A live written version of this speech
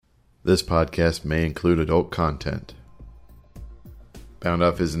This podcast may include adult content. Bound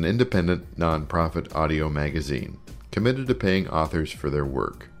Off is an independent, non-profit audio magazine committed to paying authors for their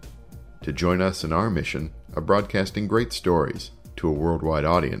work. To join us in our mission of broadcasting great stories to a worldwide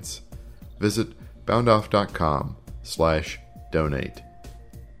audience, visit boundoff.com/donate.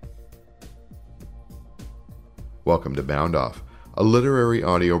 Welcome to Bound Off, a literary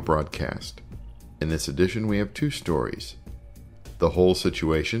audio broadcast. In this edition, we have two stories: The Whole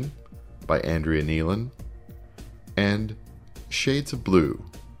Situation by Andrea Nealon and Shades of Blue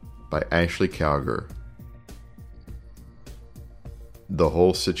by Ashley Calger. The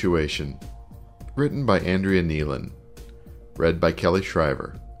Whole Situation, written by Andrea Nealon, read by Kelly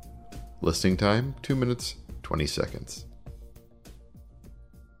Shriver. Listening time, 2 minutes, 20 seconds.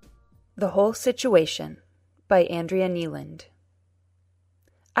 The Whole Situation by Andrea Nealon.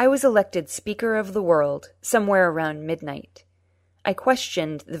 I was elected Speaker of the World somewhere around midnight. I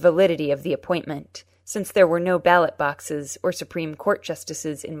questioned the validity of the appointment, since there were no ballot boxes or Supreme Court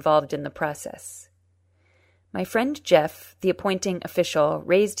justices involved in the process. My friend Jeff, the appointing official,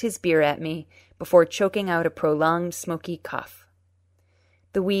 raised his beer at me before choking out a prolonged smoky cough.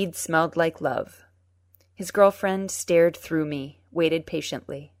 The weed smelled like love. His girlfriend stared through me, waited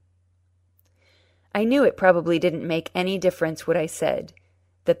patiently. I knew it probably didn't make any difference what I said,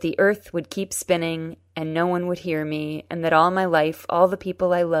 that the earth would keep spinning and no one would hear me, and that all my life all the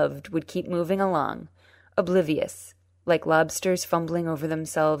people I loved would keep moving along, oblivious, like lobsters fumbling over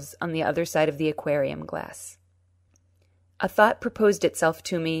themselves on the other side of the aquarium glass. A thought proposed itself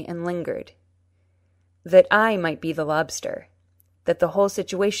to me and lingered. That I might be the lobster, that the whole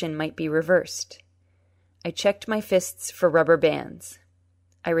situation might be reversed. I checked my fists for rubber bands.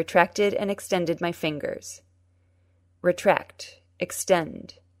 I retracted and extended my fingers. Retract.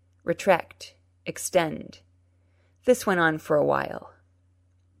 Extend, retract, extend. This went on for a while.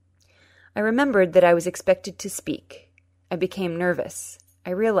 I remembered that I was expected to speak. I became nervous.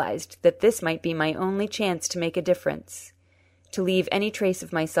 I realized that this might be my only chance to make a difference, to leave any trace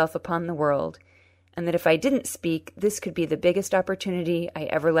of myself upon the world, and that if I didn't speak, this could be the biggest opportunity I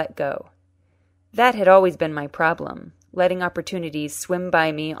ever let go. That had always been my problem, letting opportunities swim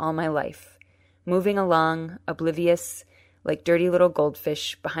by me all my life, moving along, oblivious, like dirty little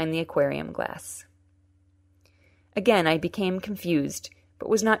goldfish behind the aquarium glass. Again, I became confused, but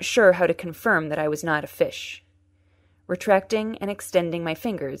was not sure how to confirm that I was not a fish. Retracting and extending my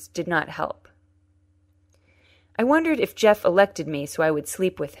fingers did not help. I wondered if Jeff elected me so I would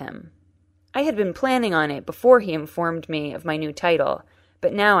sleep with him. I had been planning on it before he informed me of my new title,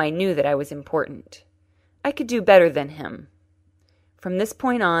 but now I knew that I was important. I could do better than him. From this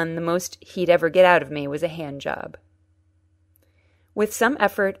point on, the most he'd ever get out of me was a hand job. With some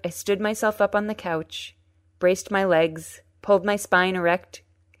effort, I stood myself up on the couch, braced my legs, pulled my spine erect,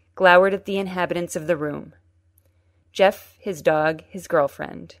 glowered at the inhabitants of the room. Jeff, his dog, his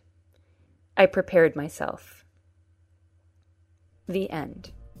girlfriend. I prepared myself. The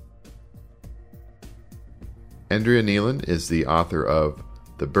end. Andrea Nealon is the author of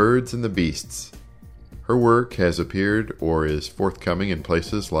The Birds and the Beasts. Her work has appeared or is forthcoming in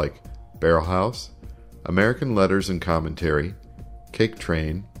places like Barrel House, American Letters and Commentary, Cake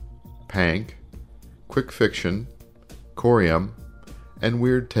Train, Pank, Quick Fiction, Corium, and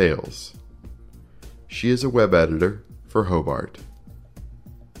Weird Tales. She is a web editor for Hobart.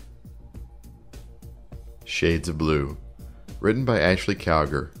 Shades of Blue, written by Ashley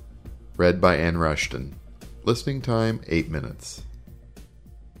Calger, read by Ann Rushton. Listening time, 8 minutes.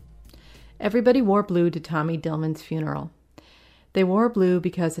 Everybody wore blue to Tommy Dillman's funeral. They wore blue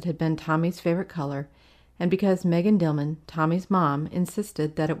because it had been Tommy's favorite color, and because Megan Dillman, Tommy's mom,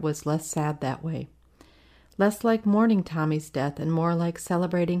 insisted that it was less sad that way. Less like mourning Tommy's death and more like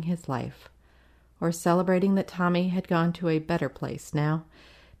celebrating his life. Or celebrating that Tommy had gone to a better place now,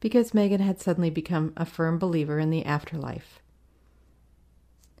 because Megan had suddenly become a firm believer in the afterlife.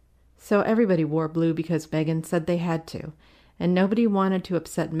 So everybody wore blue because Megan said they had to, and nobody wanted to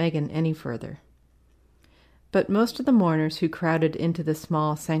upset Megan any further. But most of the mourners who crowded into the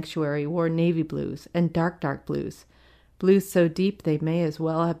small sanctuary wore navy blues and dark blues, blues so deep they may as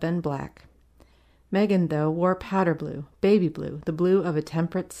well have been black. Megan, though, wore powder blue, baby blue, the blue of a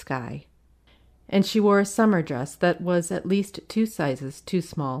temperate sky. And she wore a summer dress that was at least 2 sizes too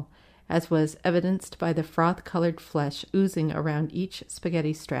small, as was evidenced by the froth-colored flesh oozing around each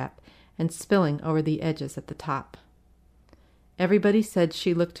spaghetti strap and spilling over the edges at the top. Everybody said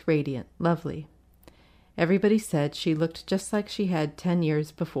she looked radiant, lovely. Everybody said she looked just like she had 10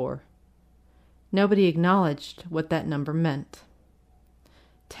 years before. Nobody acknowledged what that number meant.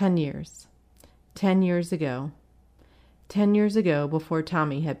 10 years. 10 years ago. 10 years ago, before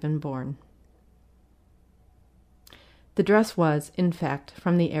Tommy had been born. The dress was, in fact,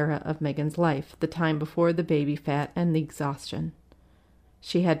 from the era of Megan's life, the time before the baby fat and the exhaustion.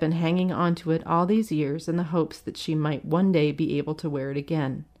 She had been hanging on to it all these years in the hopes that she might one day be able to wear it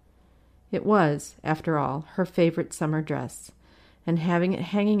again. It was, after all, her favorite summer dress, and having it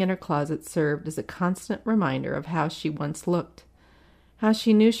hanging in her closet served as a constant reminder of how she once looked, how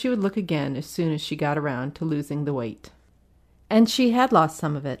she knew she would look again as soon as she got around to losing the weight. And she had lost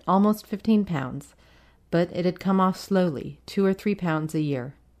some of it, almost 15 pounds, but it had come off slowly, 2 or 3 pounds a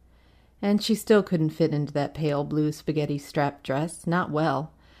year. And she still couldn't fit into that pale blue spaghetti strap dress, not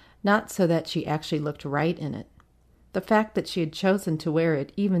well, not so that she actually looked right in it. The fact that she had chosen to wear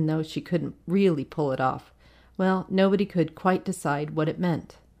it, even though she couldn't really pull it off, well, nobody could quite decide what it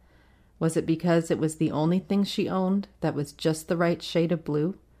meant. Was it because it was the only thing she owned that was just the right shade of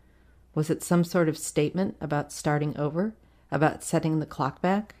blue? Was it some sort of statement about starting over, about setting the clock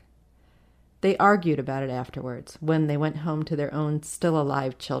back? They argued about it afterwards, when they went home to their own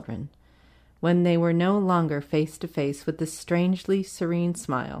still-alive children, when they were no longer face to face with the strangely serene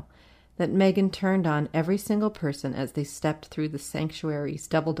smile that Megan turned on every single person as they stepped through the sanctuary's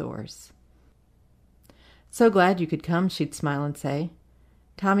double doors. "So glad you could come," she'd smile and say.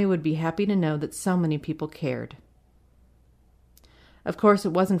 Tommy would be happy to know that so many people cared. Of course,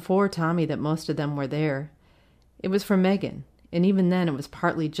 it wasn't for Tommy that most of them were there. It was for Megan, and even then it was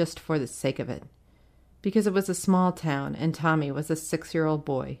partly just for the sake of it. Because it was a small town, and Tommy was a 6-year-old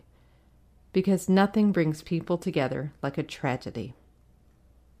boy. Because nothing brings people together like a tragedy.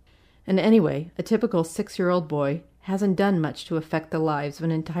 And anyway, a typical 6-year-old boy hasn't done much to affect the lives of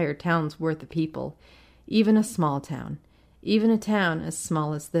an entire town's worth of people, even a small town, even a town as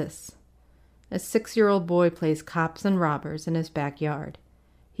small as this. A 6-year-old boy plays cops and robbers in his backyard.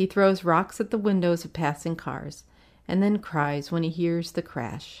 He throws rocks at the windows of passing cars, and then cries when he hears the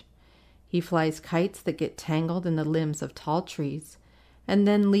crash. He flies kites that get tangled in the limbs of tall trees, and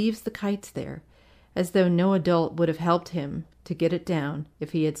then leaves the kites there, as though no adult would have helped him to get it down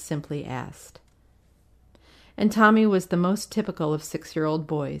if he had simply asked. And Tommy was the most typical of 6-year-old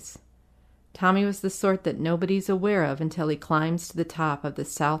boys. Tommy was the sort that nobody's aware of until he climbs to the top of the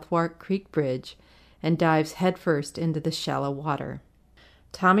Southwark Creek Bridge and dives headfirst into the shallow water.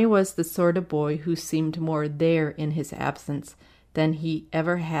 Tommy was the sort of boy who seemed more there in his absence than he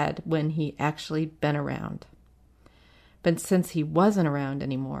ever had when he actually been around. But since he wasn't around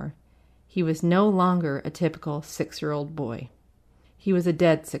anymore, he was no longer a typical 6-year-old boy. He was a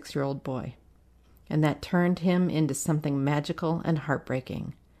dead 6-year-old boy, and that turned him into something magical and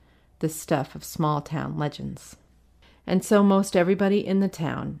heartbreaking, the stuff of small-town legends. And so most everybody in the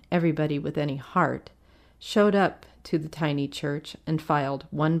town, everybody with any heart, showed up to the tiny church and filed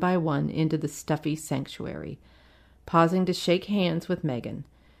one by one into the stuffy sanctuary, pausing to shake hands with Megan,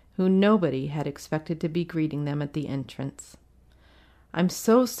 who nobody had expected to be greeting them at the entrance. "I'm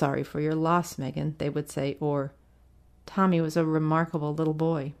so sorry for your loss, Megan," they would say, or, "Tommy was a remarkable little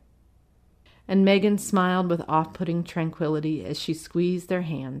boy." And Megan smiled with off-putting tranquility as she squeezed their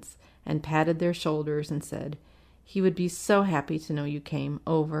hands and patted their shoulders and said, "He would be so happy to know you came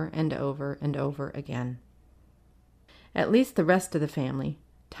over and over and over again." At least the rest of the family,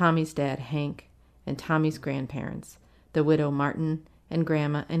 Tommy's dad, Hank, and Tommy's grandparents, the widow Martin, and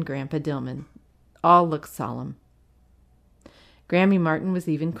Grandma and Grandpa Dillman, all looked solemn. Grammy Martin was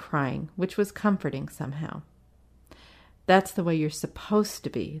even crying, which was comforting somehow. That's the way you're supposed to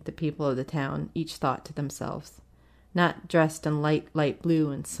be, the people of the town each thought to themselves, not dressed in light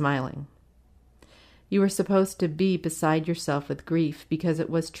blue and smiling. You were supposed to be beside yourself with grief because it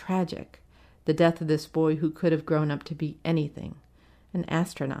was tragic, the death of this boy who could have grown up to be anything, an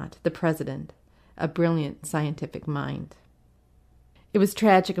astronaut, the president, a brilliant scientific mind. It was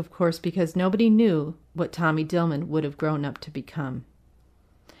tragic, of course, because nobody knew what Tommy Dillman would have grown up to become.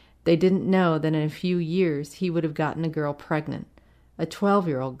 They didn't know that in a few years he would have gotten a girl pregnant, a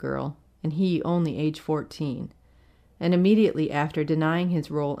 12-year-old girl, and he only age 14, and immediately after denying his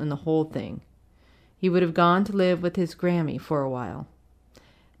role in the whole thing, he would have gone to live with his Grammy for a while.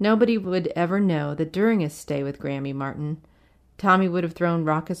 Nobody would ever know that during his stay with Grammy Martin, Tommy would have thrown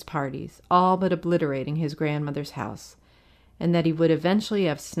raucous parties, all but obliterating his grandmother's house, and that he would eventually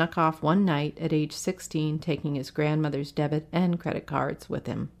have snuck off one night at age 16, taking his grandmother's debit and credit cards with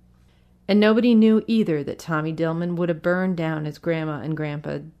him. And nobody knew either that Tommy Dillman would have burned down his Grandma and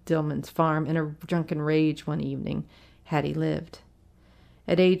Grandpa Dillman's farm in a drunken rage one evening, had he lived.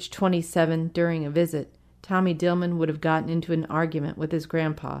 At age 27, during a visit, Tommy Dillman would have gotten into an argument with his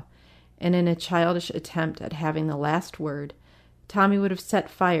grandpa, and in a childish attempt at having the last word, Tommy would have set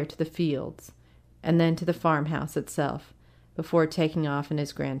fire to the fields, and then to the farmhouse itself, before taking off in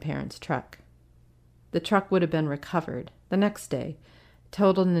his grandparents' truck. The truck would have been recovered the next day,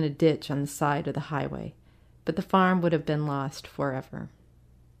 totaled in a ditch on the side of the highway, but the farm would have been lost forever.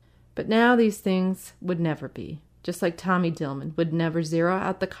 But now these things would never be, just like Tommy Dillman would never zero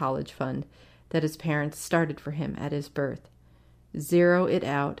out the college fund that his parents started for him at his birth. Zero it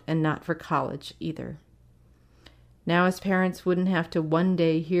out, and not for college either. Now his parents wouldn't have to one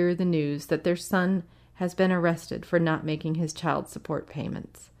day hear the news that their son has been arrested for not making his child support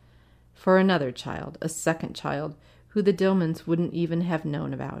payments. For another child, a second child, who the Dillmans wouldn't even have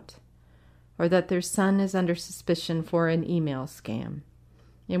known about. Or that their son is under suspicion for an email scam,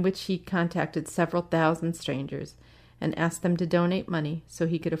 in which he contacted several thousand strangers and asked them to donate money so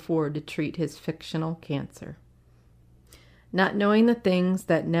he could afford to treat his fictional cancer. Not knowing the things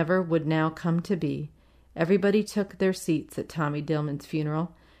that never would now come to be, everybody took their seats at Tommy Dillman's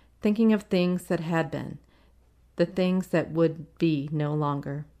funeral, thinking of things that had been, the things that would be no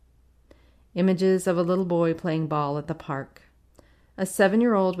longer. Images of a little boy playing ball at the park, a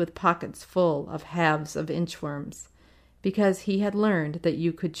 7-year-old with pockets full of halves of inchworms, because he had learned that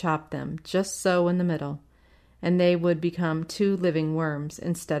you could chop them just so in the middle, and they would become 2 living worms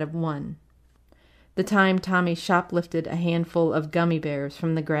instead of 1. The time Tommy shoplifted a handful of gummy bears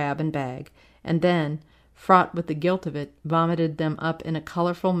from the grab and bag, and then, fraught with the guilt of it, vomited them up in a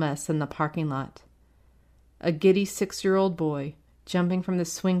colorful mess in the parking lot. A giddy 6-year-old boy, jumping from the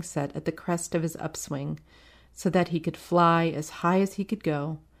swing set at the crest of his upswing, so that he could fly as high as he could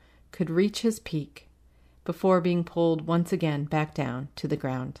go, could reach his peak, before being pulled once again back down to the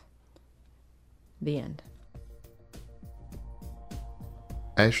ground. The end.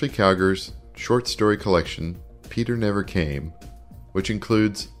 Ashley Calger's short story collection, Peter Never Came, which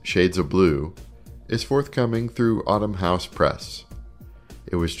includes Shades of Blue, is forthcoming through Autumn House Press.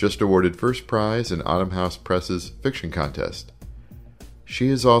 It was just awarded first prize in Autumn House Press's fiction contest. She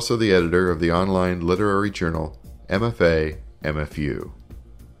is also the editor of the online literary journal MFA MFU.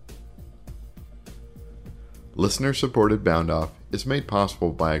 Listener-supported Bound Off is made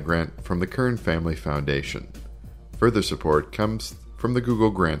possible by a grant from the Kern Family Foundation. Further support comes from the Google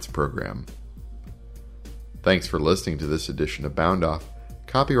Grants program. Thanks for listening to this edition of Bound Off.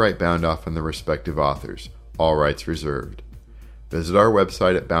 Copyright Bound Off and the respective authors. All rights reserved. Visit our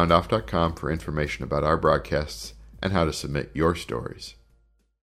website at boundoff.com for information about our broadcasts and how to submit your stories.